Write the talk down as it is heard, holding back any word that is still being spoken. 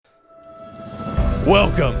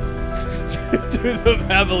Welcome to the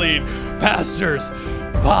Babbling Pastors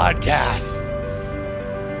Podcast.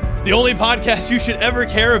 The only podcast you should ever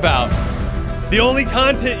care about. The only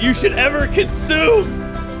content you should ever consume.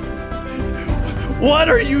 What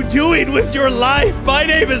are you doing with your life? My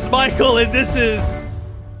name is Michael and this is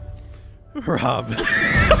Rob.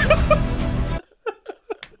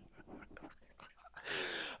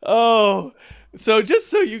 Oh, so just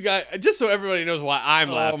so everybody knows why I'm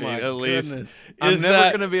laughing, my at least, I'm never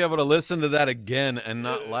going to be able to listen to that again and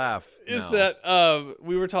not laugh. That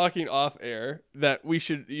we were talking off air that we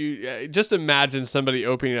should just imagine somebody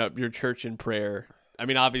opening up your church in prayer. I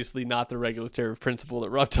mean, obviously not the regulatory principle that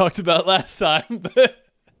Rob talked about last time, but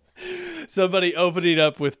somebody opening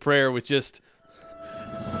up with prayer with just,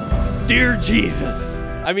 "Dear Jesus."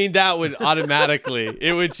 I mean, that would automatically,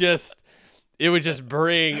 it would just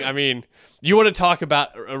bring, I mean, you want to talk about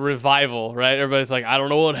a revival, right? Everybody's like, I don't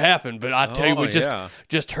know what happened, but I tell you, we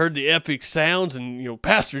just heard the epic sounds, and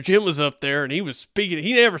Pastor Jim was up there, and he was speaking.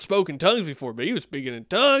 He never spoke in tongues before, but he was speaking in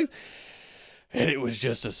tongues, and it was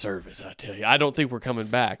just a service. I tell you, I don't think we're coming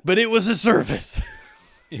back, but it was a service.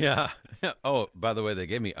 Yeah. Oh, by the way, they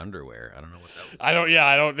gave me underwear. I don't know what that was.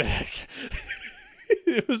 I don't.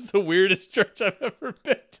 It was the weirdest church I've ever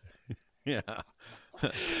been to. Yeah.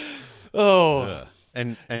 Oh,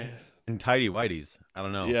 and tidy whities. I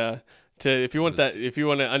don't know. Yeah. If you want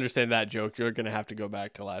to understand that joke, you're going to have to go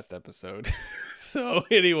back to last episode. So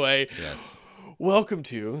anyway, yes. Welcome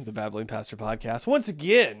to the Babbling Pastor Podcast. Once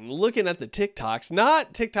again, looking at the TikToks,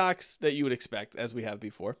 not TikToks that you would expect as we have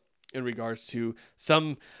before, in regards to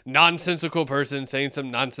some nonsensical person saying some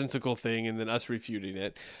nonsensical thing and then us refuting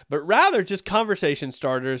it, but rather just conversation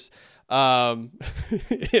starters. And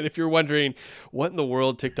if you're wondering what in the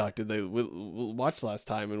world TikTok did they watch last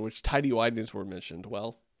time in which tidy whities were mentioned,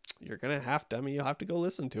 well, you'll have to go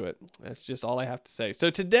listen to it. That's just all I have to say. So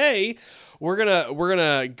today we're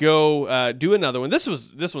gonna go do another one. This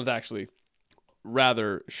one's actually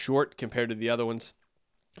rather short compared to the other ones.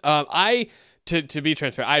 To be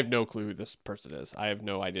transparent, I have no clue who this person is. I have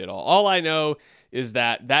no idea at all. All I know is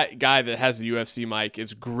that guy that has the UFC mic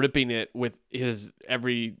is gripping it with his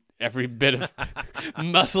every bit of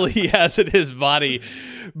muscle he has in his body.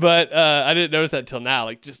 But I didn't notice that till now.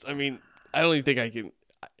 I don't even think I can.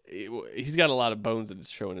 He's got a lot of bones that is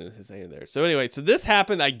showing in his hand there. So anyway, so this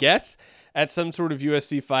happened, I guess, at some sort of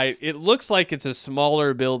UFC fight. It looks like it's a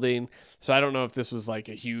smaller building, so I don't know if this was like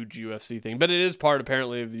a huge UFC thing, but it is part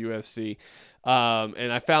apparently of the UFC.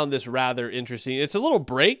 And I found this rather interesting. It's a little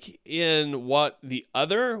break in what the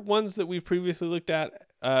other ones that we've previously looked at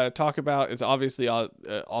talk about. It's obviously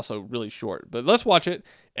also really short, but let's watch it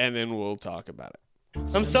and then we'll talk about it.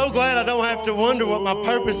 I'm so glad I don't have to wonder what my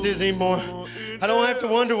purpose is anymore. I don't have to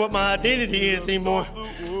wonder what my identity is anymore.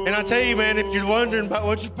 And I tell you, man, if you're wondering about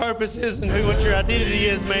what your purpose is and what your identity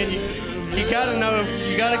is, man, you gotta know,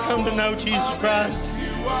 you gotta come to know Jesus Christ.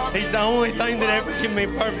 He's the only thing that ever gives me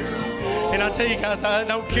purpose. And I tell you guys, I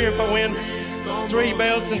don't care if I win 3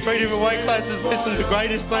 belts in 3 different weight classes. Listen, the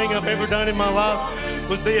greatest thing I've ever done in my life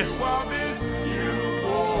was this.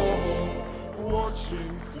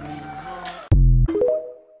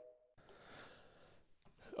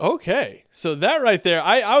 Okay, so that right there,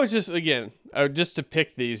 I was just, again, just to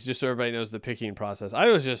pick these, just so everybody knows the picking process, I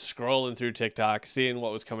was just scrolling through TikTok, seeing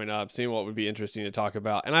what was coming up, seeing what would be interesting to talk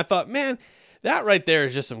about, and I thought, man, that right there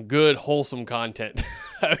is just some good, wholesome content.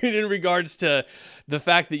 I mean, in regards to the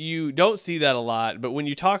fact that you don't see that a lot, but when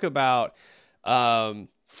you talk about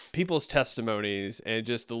people's testimonies and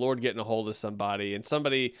just the Lord getting a hold of somebody and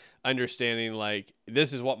somebody understanding like,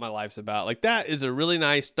 this is what my life's about. Like that is a really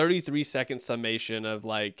nice 33-second summation of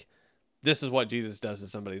like, this is what Jesus does in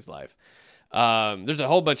somebody's life. There's a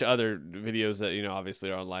whole bunch of other videos that,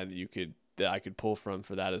 obviously are online that I could pull from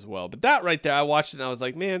for that as well. But that right there, I watched it and I was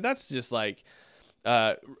like, man, that's just like,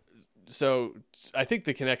 so I think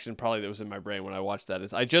the connection probably that was in my brain when I watched that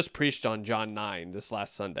is I just preached on John 9 this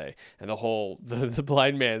last Sunday, and the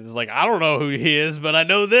blind man is like, I don't know who he is, but I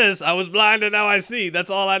know this. I was blind and now I see. That's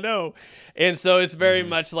all I know. And so it's very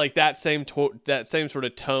much like that same sort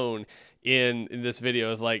of tone in this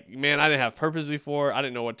video is like, man, I didn't have purpose before. I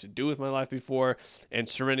didn't know what to do with my life before, and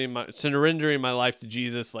surrendering my life to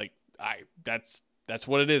Jesus. Like that's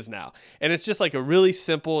what it is now. And it's just like a really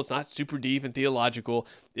simple, it's not super deep and theological.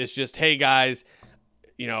 It's just, hey guys,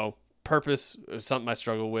 purpose is something I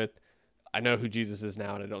struggle with. I know who Jesus is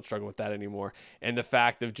now and I don't struggle with that anymore. And the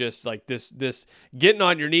fact of just like this getting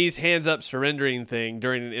on your knees, hands up, surrendering thing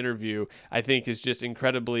during an interview, I think is just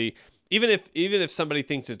incredibly, even if somebody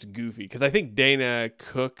thinks it's goofy, because I think Dana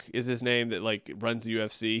Cook is his name that like runs the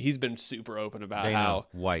UFC. He's been super open about Dana how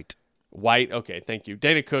White. White. Okay, thank you.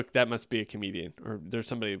 Dana Cook, that must be a comedian, or there's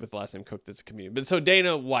somebody with the last name Cook that's a comedian. But so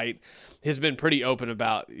Dana White has been pretty open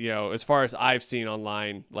about, as far as I've seen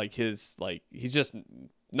online, he's just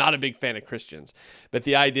not a big fan of Christians. But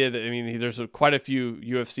the idea that, there's quite a few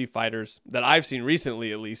UFC fighters that I've seen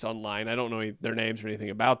recently, at least online. I don't know their names or anything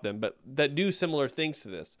about them, but that do similar things to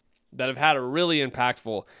this, that have had a really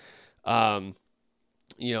impactful,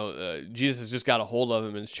 Jesus has just got a hold of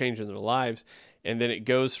them and it's changing their lives. And then it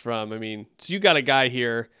goes from, so you got a guy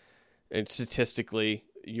here, and statistically,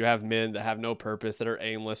 you have men that have no purpose, that are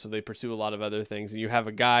aimless, so they pursue a lot of other things. And you have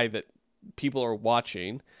a guy that people are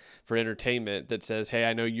watching for entertainment that says, hey,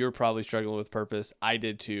 I know you're probably struggling with purpose. I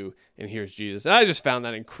did too. And here's Jesus. And I just found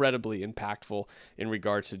that incredibly impactful in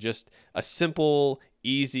regards to just a simple,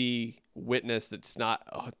 easy witness there's not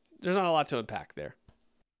a lot to unpack there.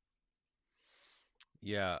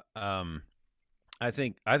 Yeah. I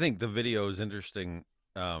think the video is interesting.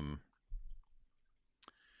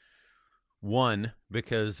 One,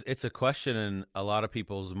 because it's a question in a lot of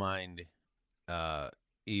people's mind,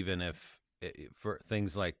 even if for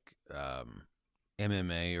things like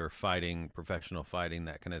MMA or fighting, professional fighting,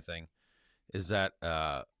 that kind of thing, is that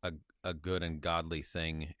a good and godly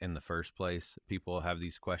thing in the first place? People have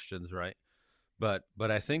these questions, right? But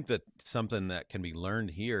I think that something that can be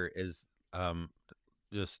learned here is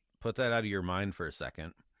just put that out of your mind for a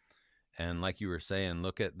second. And like you were saying,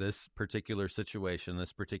 look at this particular situation,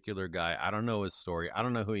 this particular guy. I don't know his story. I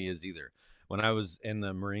don't know who he is either. When I was in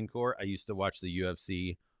the Marine Corps, I used to watch the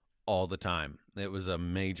UFC all the time. It was a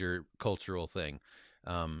major cultural thing.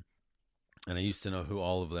 And I used to know who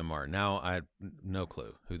all of them are. Now I have no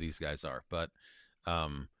clue who these guys are. But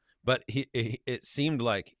it seemed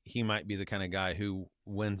like he might be the kind of guy who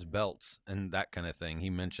wins belts and that kind of thing. He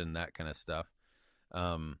mentioned that kind of stuff.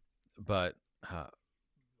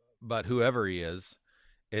 But whoever he is,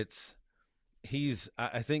 I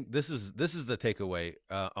think this is the takeaway.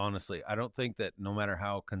 Honestly, I don't think that no matter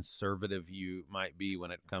how conservative you might be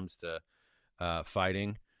when it comes to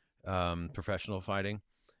fighting, professional fighting,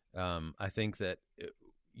 I think that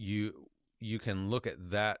you can look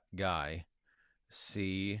at that guy,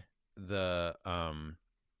 see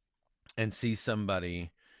and see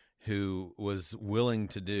somebody who was willing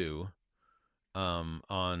to do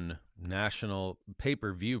on national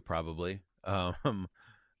pay-per-view, probably, who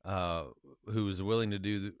was willing to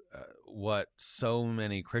do what so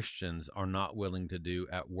many Christians are not willing to do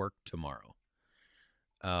at work tomorrow.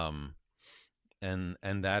 And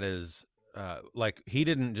that is, like, he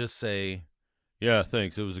didn't just say, yeah,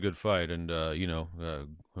 thanks, it was a good fight, and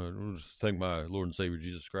just thank my Lord and Savior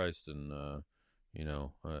Jesus Christ, and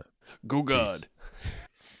go God.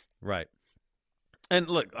 Right. And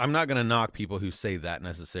look, I'm not going to knock people who say that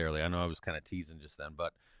necessarily. I know I was kind of teasing just then,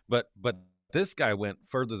 but this guy went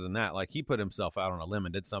further than that. Like, he put himself out on a limb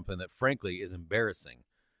and did something that frankly is embarrassing,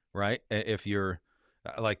 right? If you're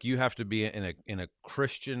like, you have to be in a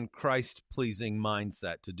Christian, Christ-pleasing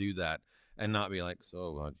mindset to do that, and not be like,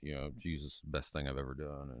 so Jesus, best thing I've ever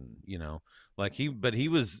done, and like he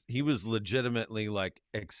was legitimately like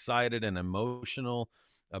excited and emotional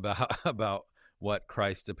about what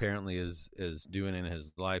Christ apparently is doing in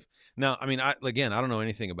his life. Now, I don't know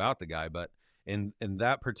anything about the guy, but in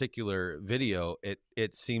that particular video,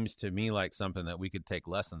 it seems to me like something that we could take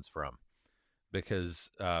lessons from, because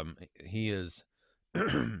he is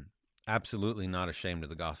absolutely not ashamed of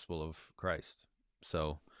the gospel of Christ.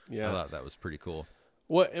 So yeah, I thought that was pretty cool.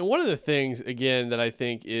 Well, and one of the things, again, that I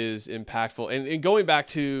think is impactful, and going back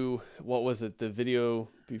to, what was it, the video,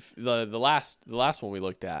 the last one we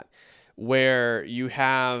looked at, where you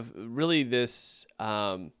have really this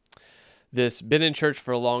been in church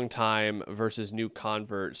for a long time versus new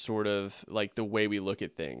convert, sort of like the way we look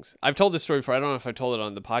at things. I've told this story before. I don't know if I told it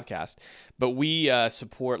on the podcast, but we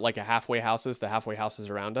support like the halfway houses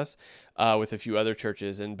around us, with a few other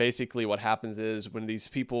churches. And basically what happens is, when these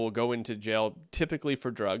people go into jail, typically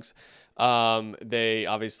for drugs, they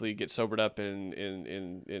obviously get sobered up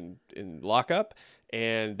in lockup,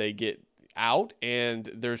 and they get out, and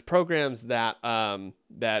there's programs that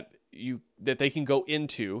they can go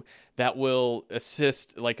into that will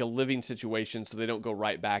assist like a living situation, so they don't go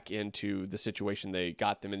right back into the situation they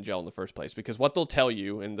got them in jail in the first place. Because what they'll tell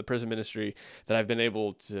you in the prison ministry that I've been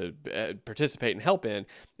able to participate and help in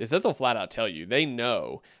is that they'll flat out tell you, they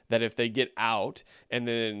know that if they get out, and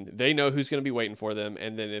then they know who's going to be waiting for them,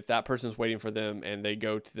 and then if that person's waiting for them and they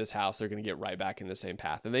go to this house, they're going to get right back in the same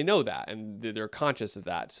path. And they know that, and they're conscious of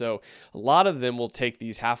that. So a lot of them will take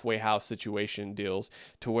these halfway house situation deals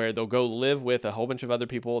to where they'll go live live with a whole bunch of other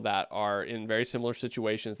people that are in very similar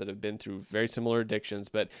situations, that have been through very similar addictions,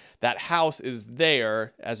 but that house is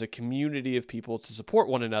there as a community of people to support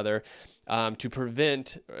one another, to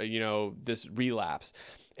prevent, this relapse.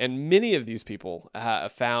 And many of these people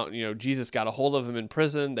found, Jesus got a hold of them in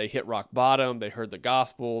prison. They hit rock bottom. They heard the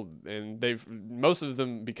gospel, and most of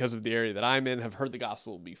them, because of the area that I'm in, have heard the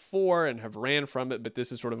gospel before and have ran from it. But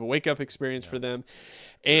this is sort of a wake up experience for them.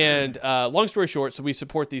 And long story short, so we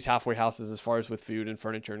support these halfway houses as far as with food and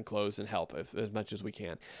furniture and clothes and help as much as we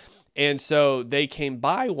can. And so they came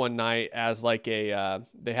by one night as like they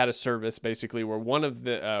had a service basically where one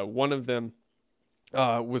of them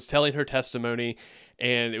was telling her testimony,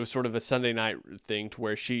 and it was sort of a Sunday night thing to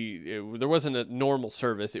where there wasn't a normal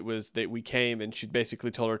service. It was that we came and she basically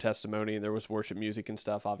told her testimony, and there was worship music and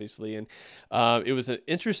stuff, obviously. And it was an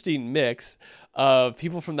interesting mix of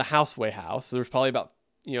people from the Houseway House. So there was probably about,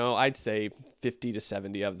 I'd say 50 to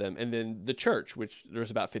 70 of them. And then the church, which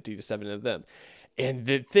there's about 50 to 70 of them. And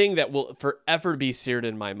the thing that will forever be seared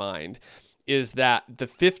in my mind is that the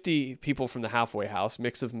 50 people from the Halfway House,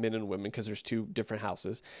 mix of men and women, because there's two different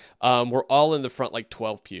houses, were all in the front, like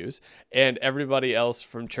 12 pews, and everybody else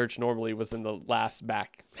from church normally was in the last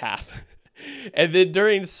back half. And then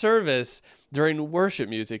during service, during worship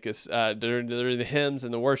music, during the hymns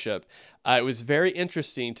and the worship, it was very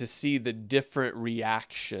interesting to see the different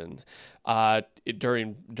reaction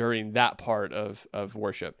during that part of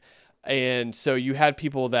worship. And so you had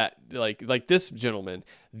people that like this gentleman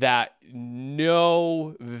that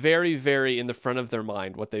know very, very in the front of their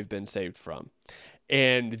mind what they've been saved from.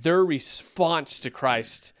 And their response to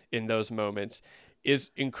Christ in those moments is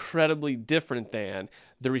incredibly different than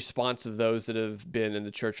the response of those that have been in the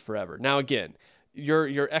church forever. Now, again, your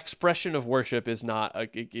expression of worship is not, I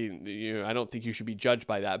don't think you should be judged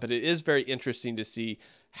by that, but it is very interesting to see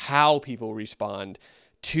how people respond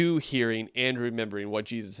to hearing and remembering what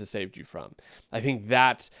Jesus has saved you from. I think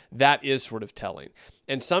that is sort of telling.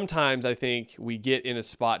 And sometimes I think we get in a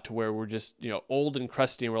spot to where we're just, old and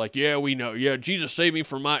crusty, and we're like, yeah, we know. Yeah, Jesus saved me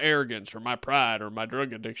from my arrogance or my pride or my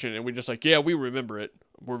drug addiction. And we're just like, yeah, we remember it.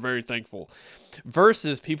 We're very thankful.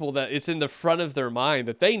 Versus people that it's in the front of their mind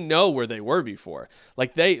that they know where they were before.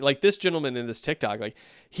 Like this gentleman in this TikTok, like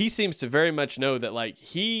he seems to very much know that like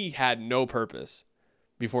he had no purpose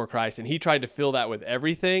before Christ, and he tried to fill that with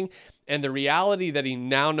everything. And the reality that he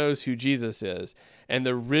now knows who Jesus is, and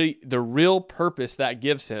the real purpose that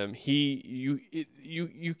gives him,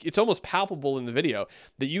 it's almost palpable in the video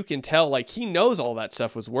that you can tell like he knows all that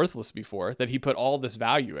stuff was worthless before, that he put all this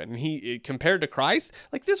value in, and he compared to Christ,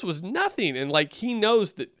 like this was nothing. And like he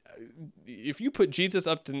knows that if you put Jesus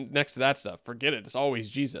up next to that stuff, forget it. It's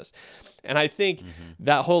always Jesus. And I think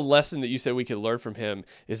that whole lesson that you said we could learn from him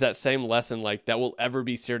is that same lesson, like that will ever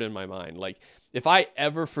be seared in my mind. Like if I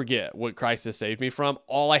ever forget what Christ has saved me from,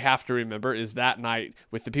 all I have to remember is that night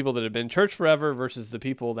with the people that have been in church forever versus the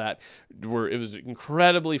people that it was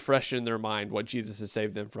incredibly fresh in their mind what Jesus has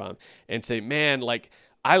saved them from, and say, man, like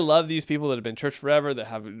I love these people that have been in church forever, that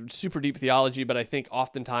have super deep theology, but I think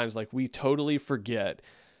oftentimes like we totally forget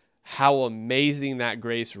how amazing that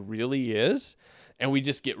grace really is, and we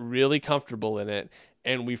just get really comfortable in it,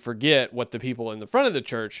 and we forget what the people in the front of the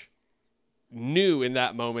church knew in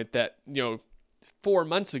that moment, that 4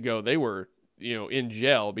 months ago they were in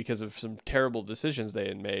jail because of some terrible decisions they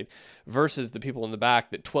had made, versus the people in the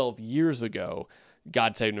back that 12 years ago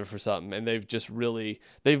God saved them for something, and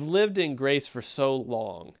they've lived in grace for so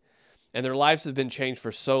long, and their lives have been changed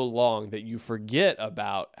for so long that you forget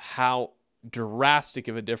about how drastic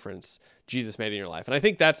of a difference Jesus made in your life. And I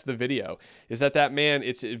think that's the video, is that man,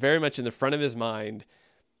 it's very much in the front of his mind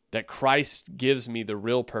that Christ gives me the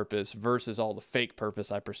real purpose versus all the fake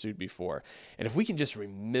purpose I pursued before. And if we can just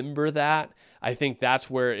remember that, I think that's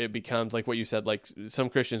where it becomes like what you said, like some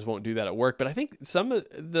Christians won't do that at work, but I think some of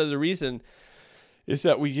the reason is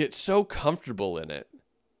that we get so comfortable in it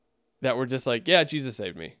that we're just like, yeah, Jesus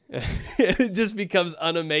saved me. It just becomes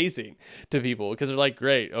unamazing to people because they're like,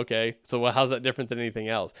 great, okay, so how's that different than anything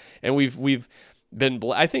else? And we've been,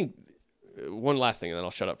 I think, one last thing, and then I'll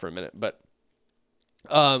shut up for a minute. But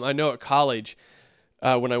I know at college,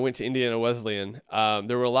 when I went to Indiana Wesleyan,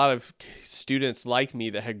 there were a lot of students like me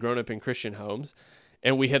that had grown up in Christian homes,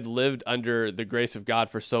 and we had lived under the grace of God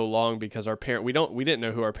for so long because we didn't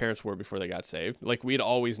know who our parents were before they got saved. Like we'd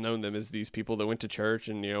always known them as these people that went to church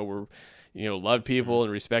and were loved people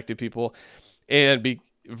and respected people, and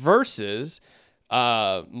versus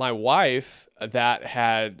my wife that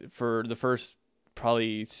had, for the first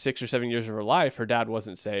probably 6 or 7 years of her life, her dad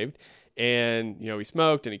wasn't saved, and he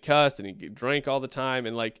smoked and he cussed and he drank all the time,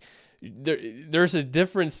 and like there's a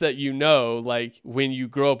difference that, like when you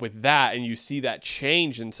grow up with that and you see that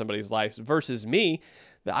change in somebody's life versus me,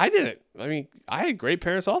 that I didn't. I mean, I had great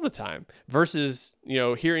parents all the time versus,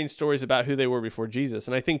 hearing stories about who they were before Jesus.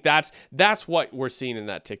 And I think that's what we're seeing in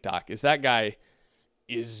that TikTok is that guy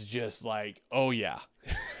is just like, oh yeah,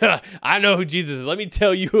 I know who Jesus is. Let me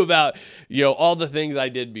tell you about, all the things I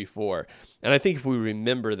did before. And I think if we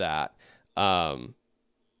remember that, a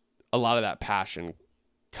lot of that passion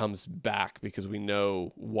comes back because we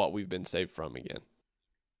know what we've been saved from again.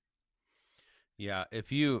 Yeah,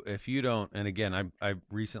 if you don't, and again, I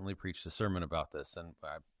recently preached a sermon about this, and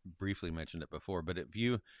I briefly mentioned it before. But if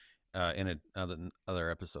you, in another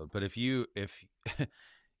episode, but if you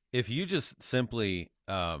if you just simply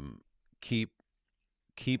keep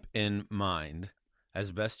in mind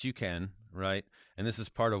as best you can, right? And this is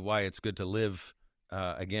part of why it's good to live.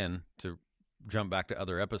 Again, to jump back to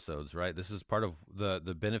other episodes, right? This is part of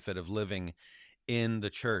the benefit of living in the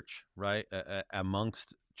church, right?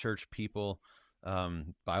 Amongst church people.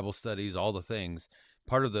 Bible studies, all the things.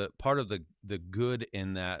 Part of the good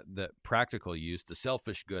in that, the practical use, the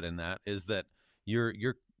selfish good in that is that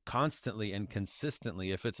you're constantly and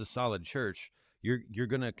consistently, if it's a solid church, you're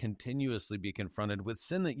going to continuously be confronted with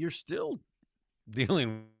sin that you're still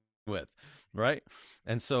dealing with, right?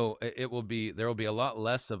 And so there will be a lot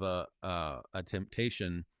less of a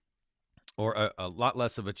temptation, or a lot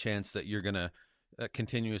less of a chance that you're going to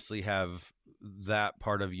continuously have that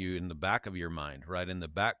part of you in the back of your mind, right, in the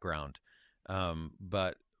background.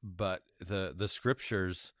 But the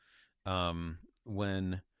scriptures,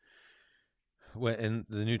 when in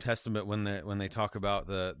the New Testament, when they talk about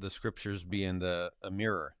the scriptures being a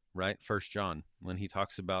mirror, right? 1 John, when he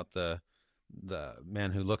talks about the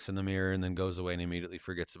man who looks in the mirror and then goes away and immediately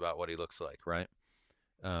forgets about what he looks like, right?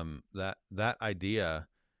 That idea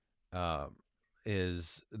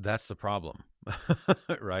that's the problem.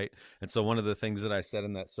 Right? And so one of the things that I said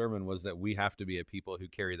in that sermon was that we have to be a people who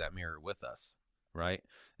carry that mirror with us, right?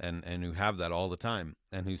 And who have that all the time,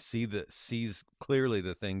 and who sees clearly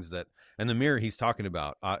the things that, and the mirror he's talking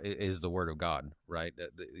about is the Word of God, right?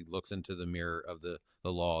 That he looks into the mirror of the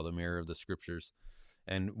law, the mirror of the scriptures.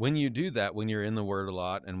 And when you do that, when you're in the Word a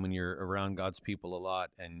lot, and when you're around God's people a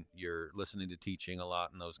lot, and you're listening to teaching a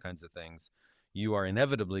lot and those kinds of things, you are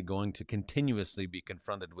inevitably going to continuously be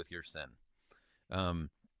confronted with your sin.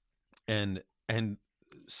 And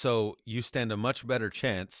so you stand a much better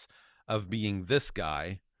chance of being this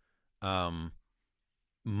guy,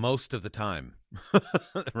 most of the time,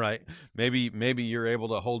 right? Maybe you're able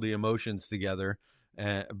to hold the emotions together,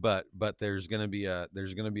 but there's going to be a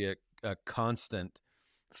constant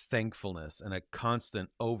thankfulness and a constant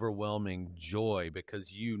overwhelming joy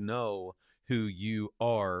because you know who you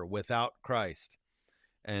are without Christ.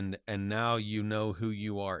 And now you know who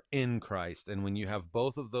you are in Christ. And when you have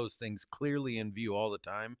both of those things clearly in view all the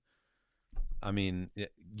time, I mean,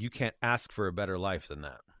 you can't ask for a better life than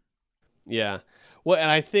that. Yeah. Well,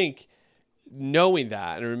 and I think knowing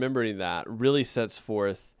that and remembering that really sets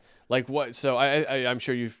forth like what, so I'm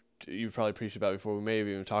sure you've probably preached about it before. We may have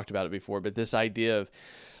even talked about it before, but this idea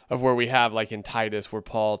of where we have like in Titus where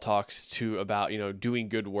Paul talks about, doing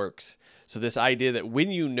good works. So this idea that when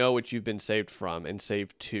you know what you've been saved from and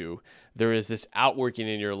saved to, there is this outworking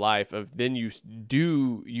in your life of then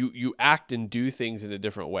you act and do things in a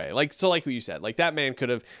different way. Like what you said, like that man could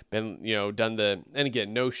have been, done and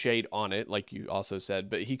again, no shade on it, like you also said,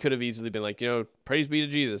 but he could have easily been like, praise be to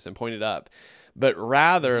Jesus and pointed up. But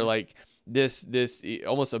rather like this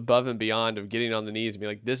almost above and beyond of getting on the knees and be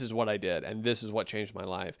like, this is what I did and this is what changed my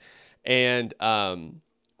life. And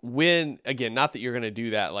when, again, not that you're going to do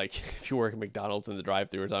that, like if you work at McDonald's in the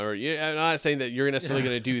drive-thru or something, I'm not saying that you're necessarily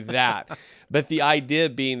going to do that, but the idea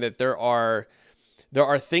being that there are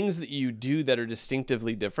things that you do that are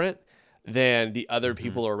distinctively different than the other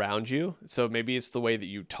people around you. So maybe it's the way that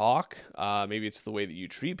you talk, maybe it's the way that you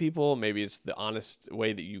treat people, maybe it's the honest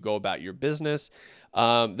way that you go about your business.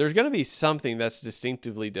 There's going to be something that's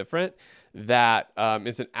distinctively different that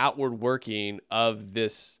is an outward working of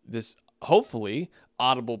this hopefully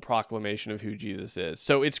audible proclamation of who Jesus is.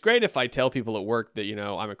 So it's great if I tell people at work that,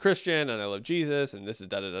 I'm a Christian and I love Jesus and this is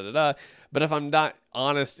da-da-da-da-da. But if I'm not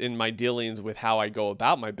honest in my dealings with how I go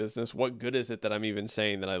about my business, what good is it that I'm even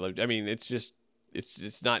saying that I love? I mean,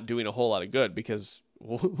 it's not doing a whole lot of good because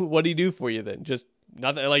what do you do for you then? Just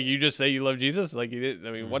nothing. Like you just say you love Jesus. Like you did. I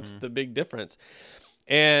mean, what's the big difference?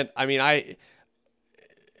 And I mean,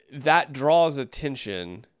 that draws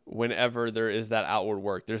attention whenever there is that outward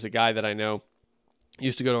work. There's a guy that I know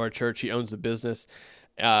used to go to our church. He owns a business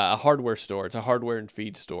a hardware store. It's a hardware and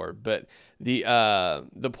feed store. But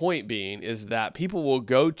the point being is that people will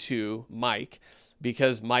go to Mike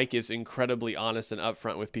because Mike is incredibly honest and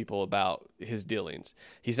upfront with people about his dealings.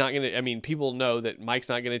 He's not going to, I mean, people know that Mike's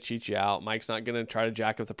not going to cheat you out. Mike's not going to try to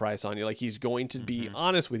jack up the price on you. Like, he's going to be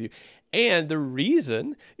honest with you. And the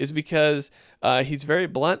reason is because he's very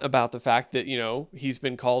blunt about the fact that, you know, he's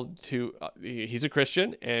been called to, he's a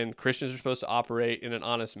Christian, and Christians are supposed to operate in an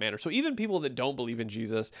honest manner. So even people that don't believe in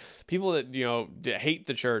Jesus, people that, you know, hate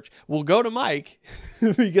the church, will go to Mike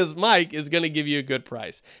because Mike is going to give you a good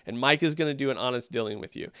price, and Mike is going to do an honest dealing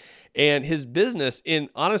with you. And his business, in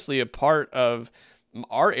honestly a part of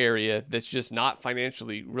our area that's just not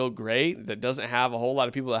financially real great, that doesn't have a whole lot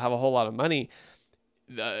of people that have a whole lot of money,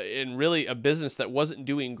 and really a business that wasn't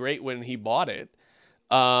doing great when he bought it,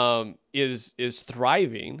 is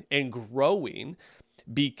thriving and growing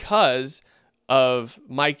because of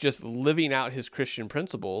Mike just living out his Christian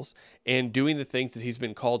principles and doing the things that he's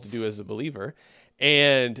been called to do as a believer.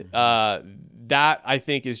 And that, I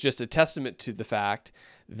think, is just a testament to the fact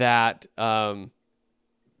that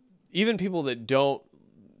even people that don't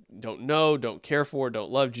know, don't care for,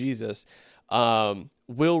 don't love Jesus,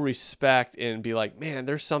 will respect and be like, man,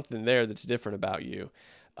 there's something there that's different about you.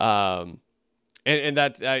 And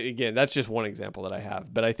that, again, that's just one example that I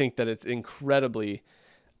have, but I think that it's incredibly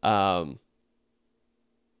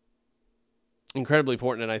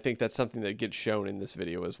important. And I think that's something that gets shown in this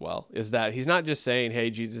video as well, is that he's not just saying, hey,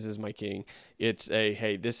 Jesus is my king. It's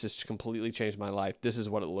hey, this has completely changed my life. This is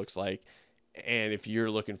what it looks like. And if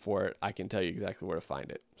you're looking for it, I can tell you exactly where to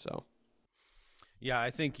find it. So. Yeah,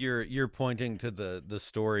 I think you're pointing to the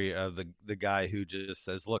story of the guy who just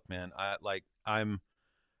says, "Look, man, I don't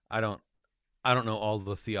know all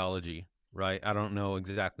the theology, right? I don't know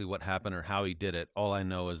exactly what happened or how he did it. All I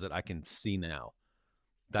know is that I can see now.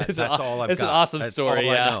 That's all I've got. It's an awesome story.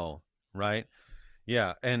 All yeah, I know, right?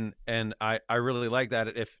 Yeah, and I really like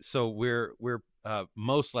that. If so, we're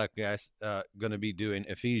most likely going to be doing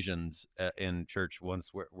Ephesians in church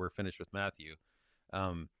once we're finished with Matthew.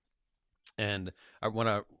 And what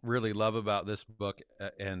I really love about this book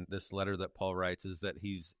and this letter that Paul writes is that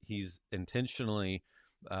he's intentionally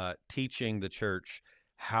teaching the church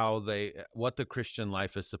what the Christian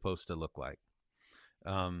life is supposed to look like.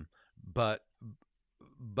 But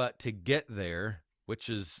to get there, which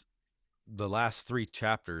is the last 3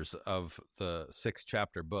 chapters of the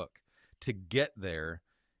 6-chapter book, to get there,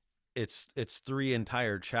 it's 3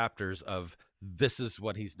 entire chapters of, this is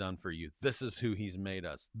what he's done for you. This is who he's made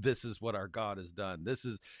us. This is what our God has done.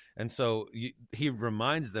 And so he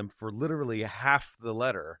reminds them for literally half the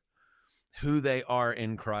letter who they are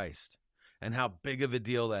in Christ and how big of a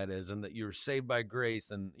deal that is, and that you're saved by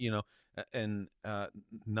grace, and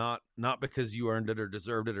not because you earned it or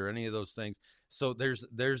deserved it or any of those things. So there's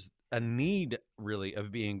a need really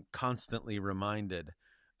of being constantly reminded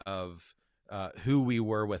of who we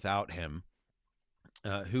were without him.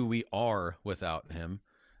 Who we are without him,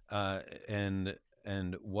 and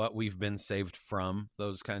what we've been saved from,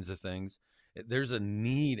 those kinds of things. There's a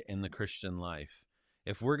need in the Christian life.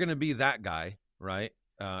 If we're going to be that guy, right,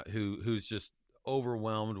 who's just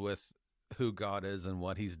overwhelmed with who God is and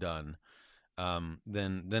what he's done,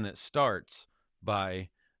 then it starts by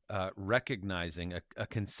recognizing a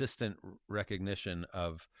consistent recognition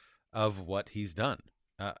of what he's done,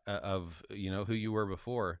 of who you were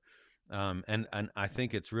before. And I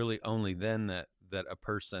think it's really only then that a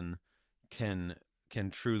person can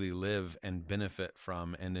truly live and benefit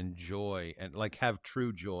from and enjoy and like have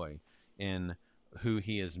true joy in who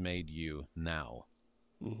he has made you now.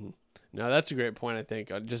 Mm-hmm. No, that's a great point. I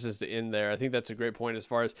think just as the end there, I think that's a great point as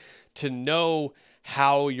far as to know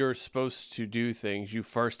how you're supposed to do things. You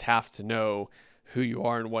first have to know who you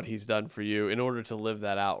are and what he's done for you in order to live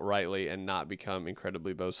that out rightly and not become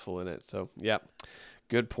incredibly boastful in it. So, yeah.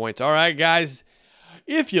 Good points. All right, guys.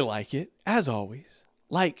 If you like it, as always,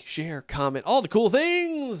 like, share, comment, all the cool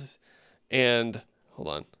things. And hold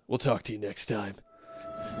on. We'll talk to you next time.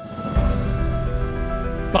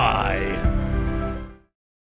 Bye.